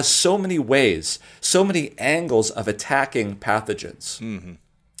 and has so many ways, so many angles of attacking pathogens.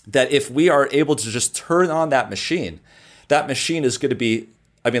 That if we are able to just turn on that machine is going to be,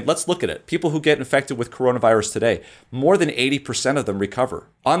 I mean, let's look at it. People who get infected with coronavirus today, more than 80% of them recover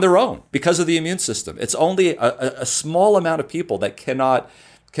on their own because of the immune system. It's only a small amount of people that cannot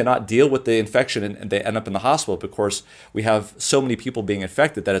deal with the infection and they end up in the hospital. But of course, we have so many people being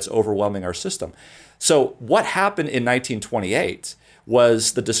infected that it's overwhelming our system. So what happened in 1928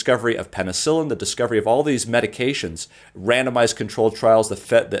 was the discovery of penicillin, the discovery of all these medications, randomized controlled trials, the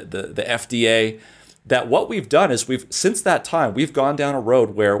FDA, that what we've done is since that time, we've gone down a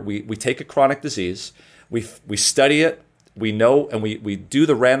road where we take a chronic disease, we study it, we know, and we do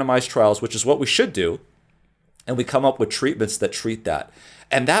the randomized trials, which is what we should do, and we come up with treatments that treat that.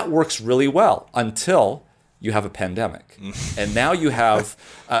 And that works really well until you have a pandemic. And now you have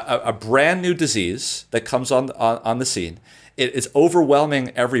a brand new disease that comes on the scene. It is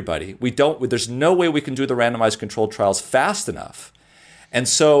overwhelming everybody. There's no way we can do the randomized controlled trials fast enough. And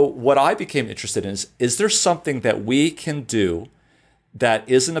so what I became interested in is there something that we can do that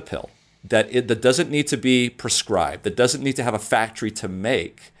isn't a pill, that doesn't need to be prescribed, that doesn't need to have a factory to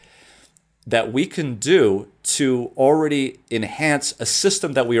make, that we can do to already enhance a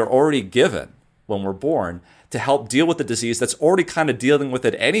system that we are already given when we're born to help deal with the disease that's already kind of dealing with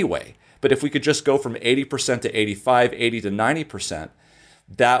it anyway. But if we could just go from 80% to 85, 80 to 90%,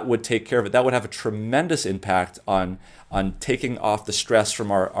 that would take care of it. That would have a tremendous impact on taking off the stress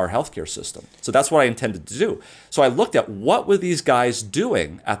from our healthcare system. So that's what I intended to do. So I looked at what were these guys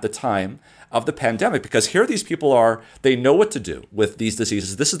doing at the time of the pandemic, because here these people are, they know what to do with these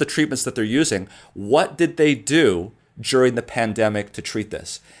diseases. This is the treatments that they're using. What did they do during the pandemic to treat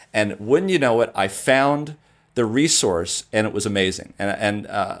this? And wouldn't you know it, I found the resource, and it was amazing. And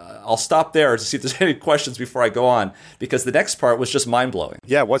I'll stop there to see if there's any questions before I go on, because the next part was just mind-blowing.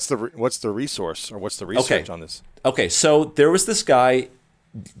 Yeah, what's the resource, or what's the research on this? Okay, so there was this guy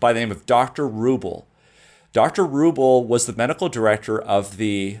by the name of Dr. Rubel. Dr. Rubel was the medical director of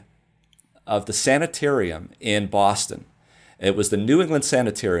the sanitarium in Boston. It was the New England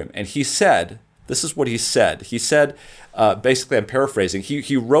Sanitarium, and he said, this is what he said. He said, basically, I'm paraphrasing.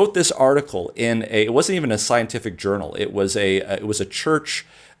 He wrote this article it wasn't even a scientific journal. It was a church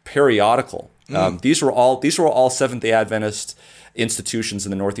periodical. These were all Seventh-day Adventist institutions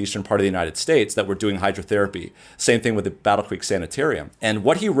in the northeastern part of the United States that were doing hydrotherapy. Same thing with the Battle Creek Sanitarium. And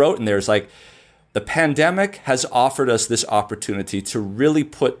what he wrote in there is like, the pandemic has offered us this opportunity to really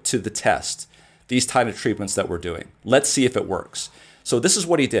put to the test these kind of treatments that we're doing. Let's see if it works. So this is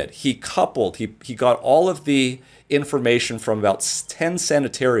what he did. He got all of the information from about 10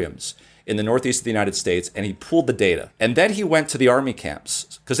 sanitariums in the northeast of the United States, and he pooled the data. And then he went to the army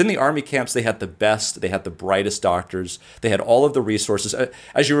camps, because in the army camps, they had the best, they had the brightest doctors, they had all of the resources.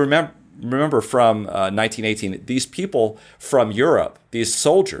 As you remember from 1918, these people from Europe, these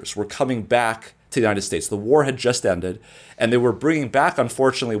soldiers, were coming back to the United States. The war had just ended, and they were bringing back,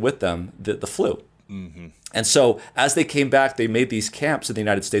 unfortunately, with them the flu. Mm-hmm. And so as they came back, they made these camps in the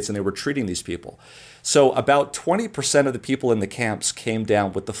United States, and they were treating these people. So about 20% of the people in the camps came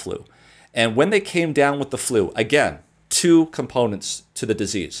down with the flu. And when they came down with the flu, again, two components to the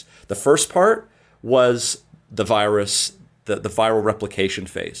disease. The first part was the virus, the viral replication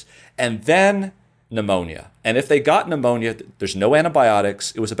phase, and then pneumonia. And if they got pneumonia, there's no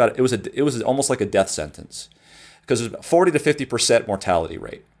antibiotics. It was almost like a death sentence, because there's 40 to 50% mortality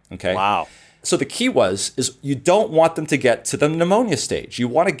rate. Okay. Wow. So the key is you don't want them to get to the pneumonia stage. You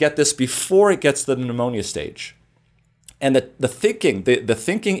want to get this before it gets to the pneumonia stage. And the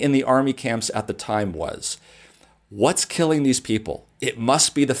thinking in the army camps at the time was, what's killing these people? It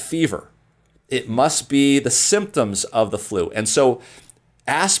must be the fever. It must be the symptoms of the flu. And so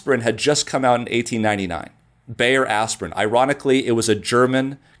aspirin had just come out in 1899. Bayer aspirin. Ironically, it was a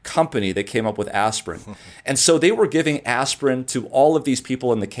German company that came up with aspirin. And so they were giving aspirin to all of these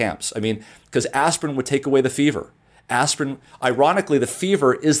people in the camps. I mean, because aspirin would take away the fever. Aspirin, ironically, the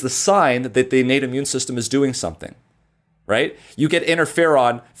fever is the sign that the innate immune system is doing something, right? You get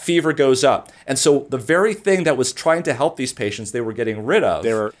interferon, fever goes up. And so the very thing that was trying to help these patients, they were getting rid of.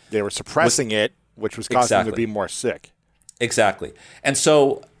 They were suppressing it, which was causing them to be more sick. Exactly. And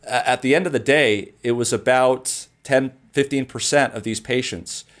so at the end of the day, it was about 10, 15% of these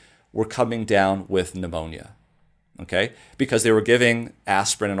patients were coming down with pneumonia, okay? Because they were giving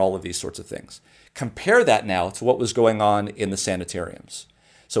aspirin and all of these sorts of things. Compare that now to what was going on in the sanitariums.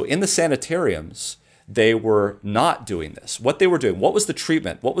 So in the sanitariums, they were not doing this. What they were doing, what was the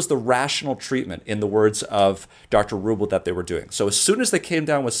treatment? What was the rational treatment, in the words of Dr. Rubel, that they were doing? So as soon as they came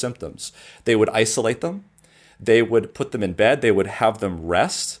down with symptoms, they would isolate them. They would put them in bed. They would have them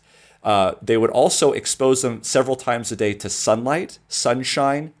rest. They would also expose them several times a day to sunlight,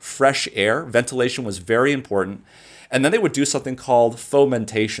 sunshine, fresh air. Ventilation was very important. And then they would do something called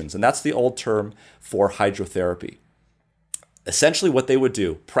fomentations, and that's the old term for hydrotherapy. Essentially what they would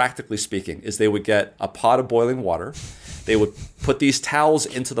do, practically speaking, is they would get a pot of boiling water. They would put these towels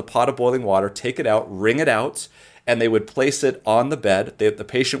into the pot of boiling water, take it out, wring it out, and they would place it on the bed. The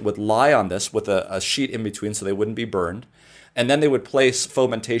patient would lie on this with a sheet in between so they wouldn't be burned. And then they would place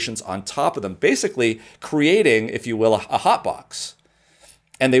fomentations on top of them, basically creating, if you will, a hot box.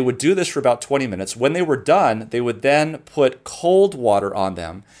 And they would do this for about 20 minutes. When they were done, they would then put cold water on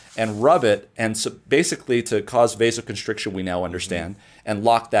them and rub it, and so basically to cause vasoconstriction, we now understand, and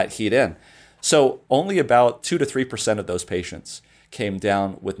lock that heat in. So only about 2 to 3% of those patients came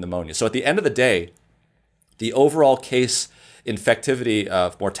down with pneumonia. So at the end of the day, the overall case infectivity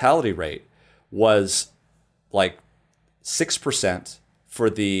of mortality rate was like 6% for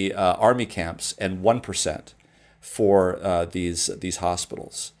the army camps and 1% for these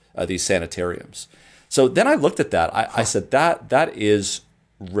hospitals, these sanitariums. So then I looked at that. I said, that is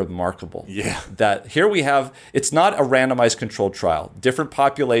remarkable. Yeah. That here we have, it's not a randomized controlled trial, different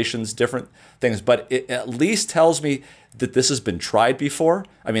populations, different things, but it at least tells me that this has been tried before.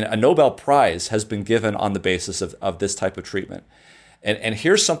 I mean, a Nobel Prize has been given on the basis of this type of treatment. And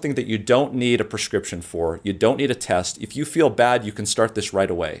here's something that you don't need a prescription for. You don't need a test. If you feel bad, you can start this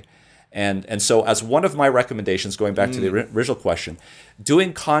right away. And so as one of my recommendations, going back to the original question,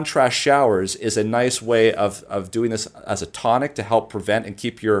 doing contrast showers is a nice way of doing this as a tonic to help prevent and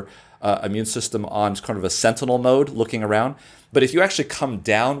keep your immune system on kind of a sentinel mode, looking around. But if you actually come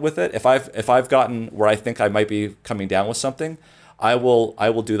down with it, if I've gotten where I think I might be coming down with something, I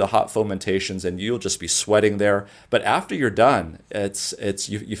will do the hot fomentations, and you'll just be sweating there. But after you're done,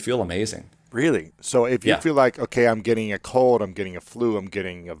 you feel amazing. Really? So if you feel like, okay, I'm getting a cold, I'm getting a flu, I'm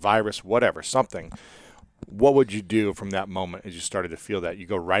getting a virus, whatever, something, what would you do from that moment as you started to feel that? You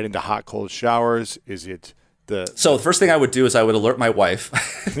go right into hot, cold showers? Is it So the first thing I would do is I would alert my wife.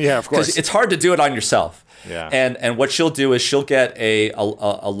 Yeah, of course. Because it's hard to do it on yourself. Yeah. And what she'll do is she'll get a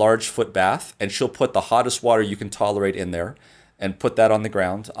large foot bath, and she'll put the hottest water you can tolerate in there and put that on the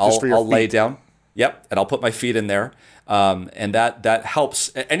ground. I'll lay down. Yep. And I'll put my feet in there. And that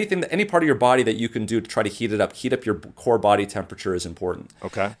helps. Any part of your body that you can do to try to heat up your core body temperature is important.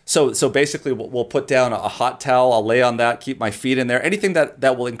 Okay. So basically we'll put down a hot towel. I'll lay on that, keep my feet in there. Anything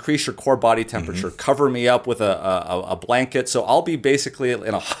that will increase your core body temperature, cover me up with a blanket. So I'll be basically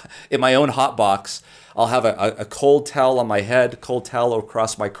in my own hot box. I'll have a cold towel on my head, cold towel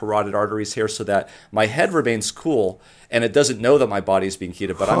across my carotid arteries here, so that my head remains cool and it doesn't know that my body is being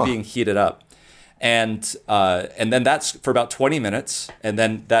heated, but I'm being heated up. And then that's for about 20 minutes, and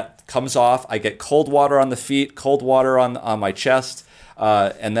then that comes off. I get cold water on the feet, cold water on my chest,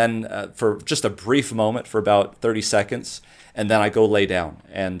 and then for just a brief moment, for about 30 seconds, and then I go lay down.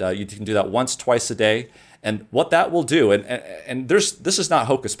 And you can do that once, twice a day. And what that will do, and this is not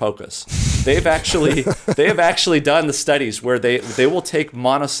hocus pocus. They have actually done the studies where they will take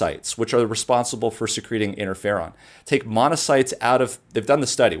monocytes, which are responsible for secreting interferon. Take monocytes they've done the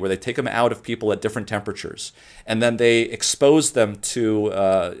study where they take them out of people at different temperatures, and then they expose them to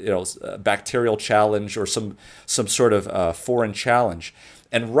a bacterial challenge or some sort of foreign challenge.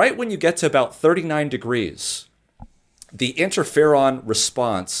 And right when you get to about 39 degrees, the interferon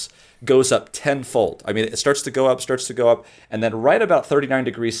response goes up tenfold. I mean, it starts to go up, and then right about 39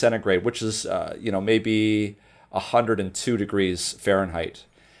 degrees centigrade, which is maybe 102 degrees Fahrenheit,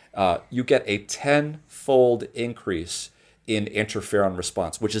 you get a tenfold increase in interferon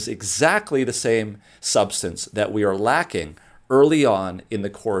response, which is exactly the same substance that we are lacking early on in the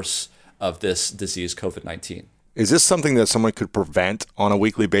course of this disease, COVID-19. Is this something that someone could prevent on a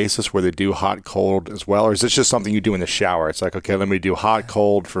weekly basis where they do hot, cold as well? Or is this just something you do in the shower? It's like, okay, let me do hot,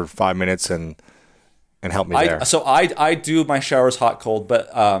 cold for 5 minutes and help me there. So I do my showers hot, cold, but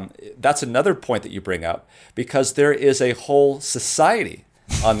that's another point that you bring up, because there is a whole society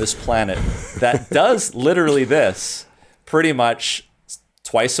on this planet that does literally this pretty much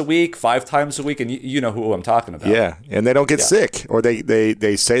twice a week, 5 times a week, and you know who I'm talking about. Yeah, and they don't get sick, or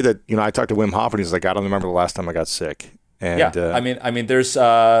they say that, I talked to Wim Hof and he's like, I don't remember the last time I got sick. And I mean, there's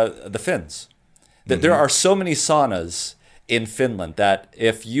the Finns. There are so many saunas in Finland that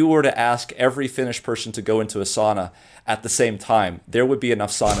if you were to ask every Finnish person to go into a sauna at the same time, there would be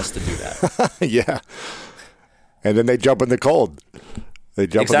enough saunas to do that. Yeah, and then they jump in the cold. They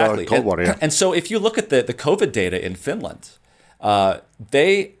jump in the cold water. Yeah. And so if you look at the COVID data in Finland,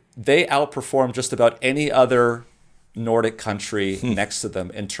 they outperform just about any other Nordic country next to them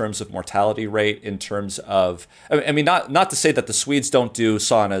in terms of mortality rate, in terms of, I mean, not to say that the Swedes don't do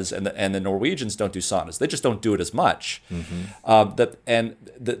saunas and the Norwegians don't do saunas. They just don't do it as much.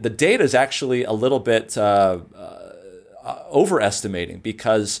 The data is actually a little bit overestimating,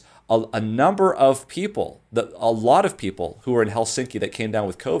 because a number of people, a lot of people who were in Helsinki that came down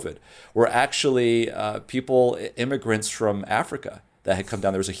with COVID were actually immigrants from Africa that had come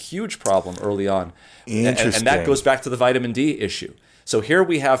down. There was a huge problem early on. Interesting. And that goes back to the vitamin D issue. So here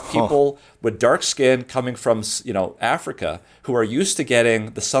we have people with dark skin coming from, Africa, who are used to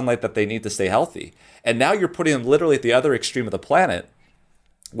getting the sunlight that they need to stay healthy. And now you're putting them literally at the other extreme of the planet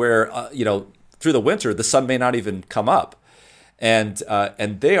where, through the winter, the sun may not even come up. And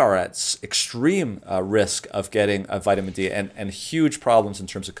they are at extreme risk of getting vitamin D and huge problems in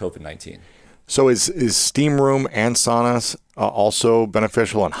terms of COVID-19. So is steam room and saunas also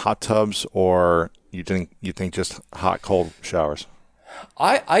beneficial in hot tubs, or you think just hot, cold showers?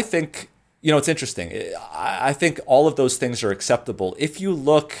 I think, it's interesting. I think all of those things are acceptable if you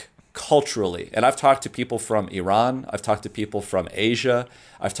look culturally. And I've talked to people from Iran, I've talked to people from Asia,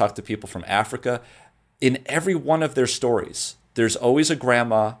 I've talked to people from Africa. In every one of their stories, there's always a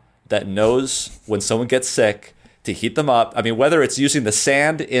grandma that knows when someone gets sick to heat them up. I mean, whether it's using the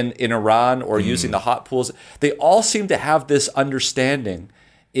sand in Iran or using the hot pools, they all seem to have this understanding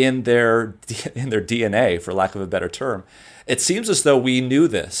in their DNA, for lack of a better term. It seems as though we knew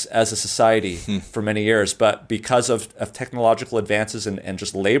this as a society for many years, but because of technological advances and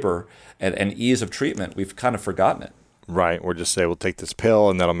just labor and ease of treatment, we've kind of forgotten it. Right. We'll just say, we'll take this pill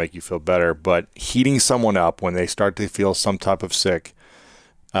and that'll make you feel better. But heating someone up when they start to feel some type of sick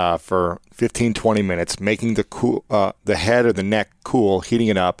for 15, 20 minutes, making the head or the neck cool, heating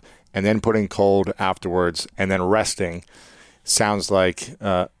it up, and then putting cold afterwards, and then resting, sounds like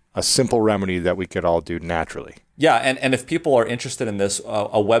a simple remedy that we could all do naturally. Yeah. And if people are interested in this,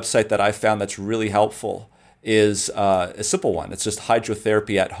 a website that I found that's really helpful is a simple one. It's just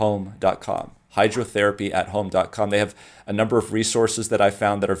hydrotherapyathome.com. hydrotherapyathome.com. They have a number of resources that I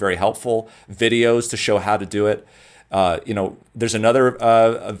found that are very helpful, videos to show how to do it. There's another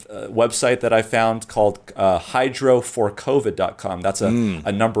website that I found called hydroforcovid.com. That's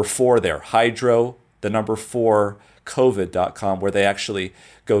a number 4 there. Hydro, the number 4, covid.com, where they actually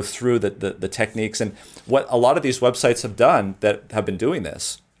go through the techniques. And what a lot of these websites have done that have been doing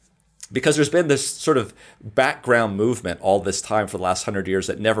this, because there's been this sort of background movement all this time for the last 100 years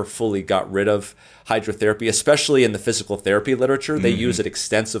that never fully got rid of hydrotherapy, especially in the physical therapy literature. They use it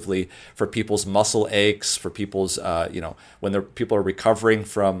extensively for people's muscle aches, for people's, when people are recovering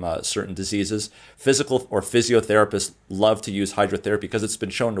from certain diseases. Physical or physiotherapists love to use hydrotherapy because it's been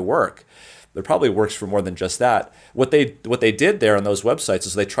shown to work. It probably works for more than just that. What they did there on those websites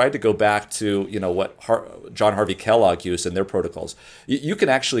is they tried to go back to what John Harvey Kellogg used in their protocols. You can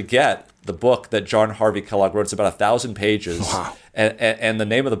actually get the book that John Harvey Kellogg wrote. It's about 1,000 pages, wow. and the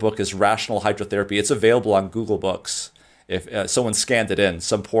name of the book is Rational Hydrotherapy. It's available on Google Books. If someone scanned it in,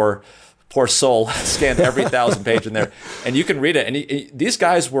 some poor soul scanned every 1,000 page in there, and you can read it. And these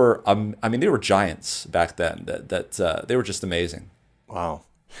guys were, they were giants back then. That they were just amazing. Wow.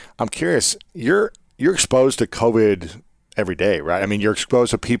 I'm curious, you're exposed to COVID every day, right? I mean, you're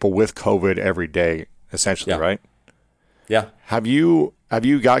exposed to people with COVID every day, essentially, right? Yeah. Have you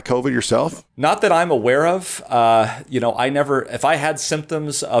got COVID yourself? Not that I'm aware of. I never, if I had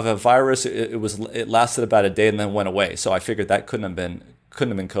symptoms of a virus, it lasted about a day and then went away. So I figured that couldn't have been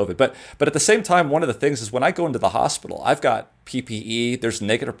COVID. But at the same time, one of the things is when I go into the hospital, I've got PPE, there's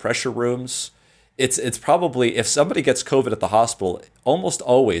negative pressure rooms. It's probably, if somebody gets COVID at the hospital, almost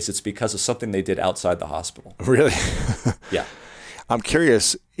always it's because of something they did outside the hospital. Really? Yeah. I'm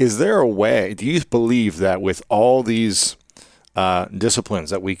curious, is there a way, do you believe that with all these disciplines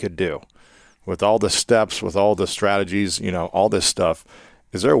that we could do, with all the steps, with all the strategies, all this stuff,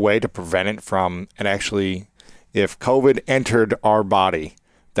 is there a way to prevent it from, and actually, if COVID entered our body,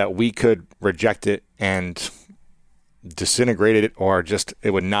 that we could reject it and disintegrate it, or just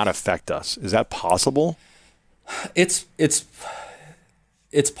it would not affect us? Is that possible? It's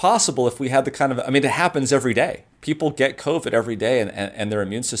possible if we had the kind of, it happens every day. People get COVID every day and their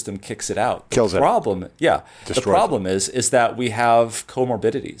immune system kicks it out. Kills it. The problem is that we have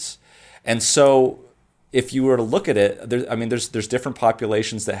comorbidities. And so if you were to look at it, there's different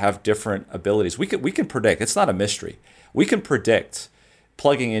populations that have different abilities. We can predict. It's not a mystery. We can predict,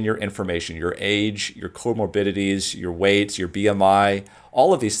 plugging in your information, your age, your comorbidities, your weights, your BMI,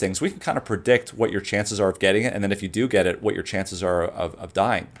 all of these things. We can kind of predict what your chances are of getting it, and then if you do get it, what your chances are of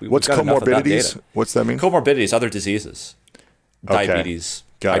dying. What's comorbidities? What's that mean? Comorbidities, other diseases, diabetes,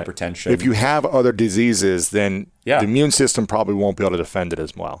 hypertension. If you have other diseases, then the immune system probably won't be able to defend it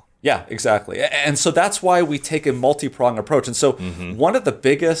as well. Yeah, exactly. And so that's why we take a multi-pronged approach. And so one of the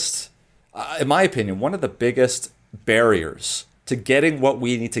biggest, in my opinion, one of the biggest barriers to getting what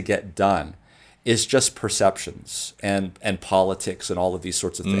we need to get done is just perceptions and politics and all of these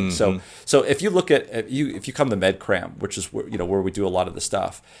sorts of things. So if you look at if you come to MedCram, which is where we do a lot of the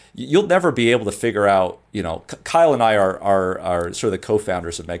stuff, you'll never be able to figure out. Kyle and I are sort of the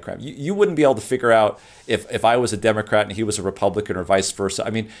co-founders of MedCram. You wouldn't be able to figure out if I was a Democrat and he was a Republican or vice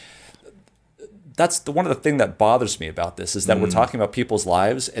versa. That's one of the things that bothers me about this is that we're talking about people's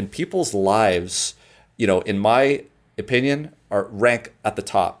lives, and people's lives, in my opinion, rank at the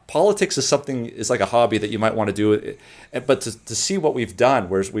top. Politics is like a hobby that you might want to do, but to see what we've done,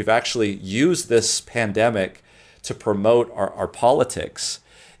 whereas we've actually used this pandemic to promote our politics,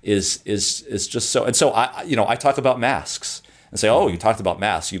 is just so. And so I talk about masks and say, oh, you talked about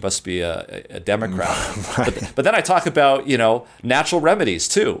masks, you must be a Democrat. Right. But then I talk about natural remedies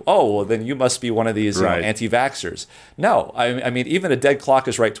too. Oh, well, then you must be one of these anti-vaxxers. No, even a dead clock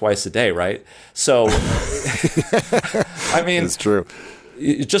is right twice a day, right? So, it's true.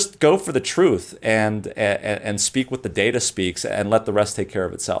 You just go for the truth and speak what the data speaks, and let the rest take care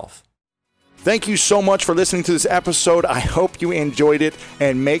of itself. Thank you so much for listening to this episode. I hope you enjoyed it,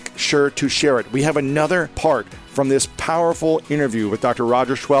 and make sure to share it. We have another part from this powerful interview with Dr.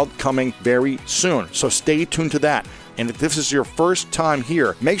 Roger Seheult coming very soon, so stay tuned to that. And if this is your first time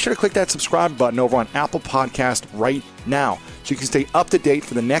here, make sure to click that subscribe button over on Apple Podcast right now so you can stay up to date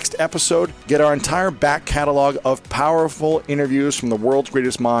for the next episode, get our entire back catalog of powerful interviews from the world's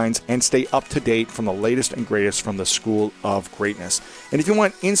greatest minds, and stay up to date from the latest and greatest from the School of Greatness. And if you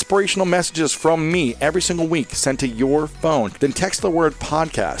want inspirational messages from me every single week sent to your phone, then text the word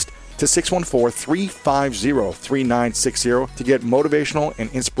podcast to 614-350-3960 to get motivational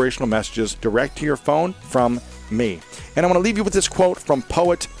and inspirational messages direct to your phone from me. And I want to leave you with this quote from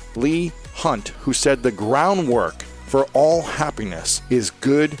poet Lee Hunt, who said, "The groundwork for all happiness is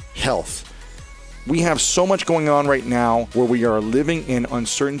good health." We have so much going on right now where we are living in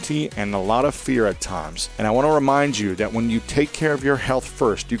uncertainty and a lot of fear at times. And I want to remind you that when you take care of your health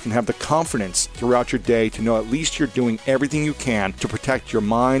first, you can have the confidence throughout your day to know at least you're doing everything you can to protect your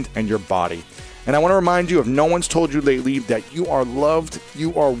mind and your body. And I want to remind you, if no one's told you lately, that you are loved,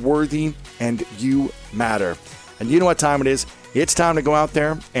 you are worthy, and you matter. And you know what time it is? It's time to go out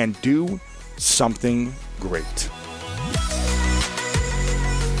there and do something great.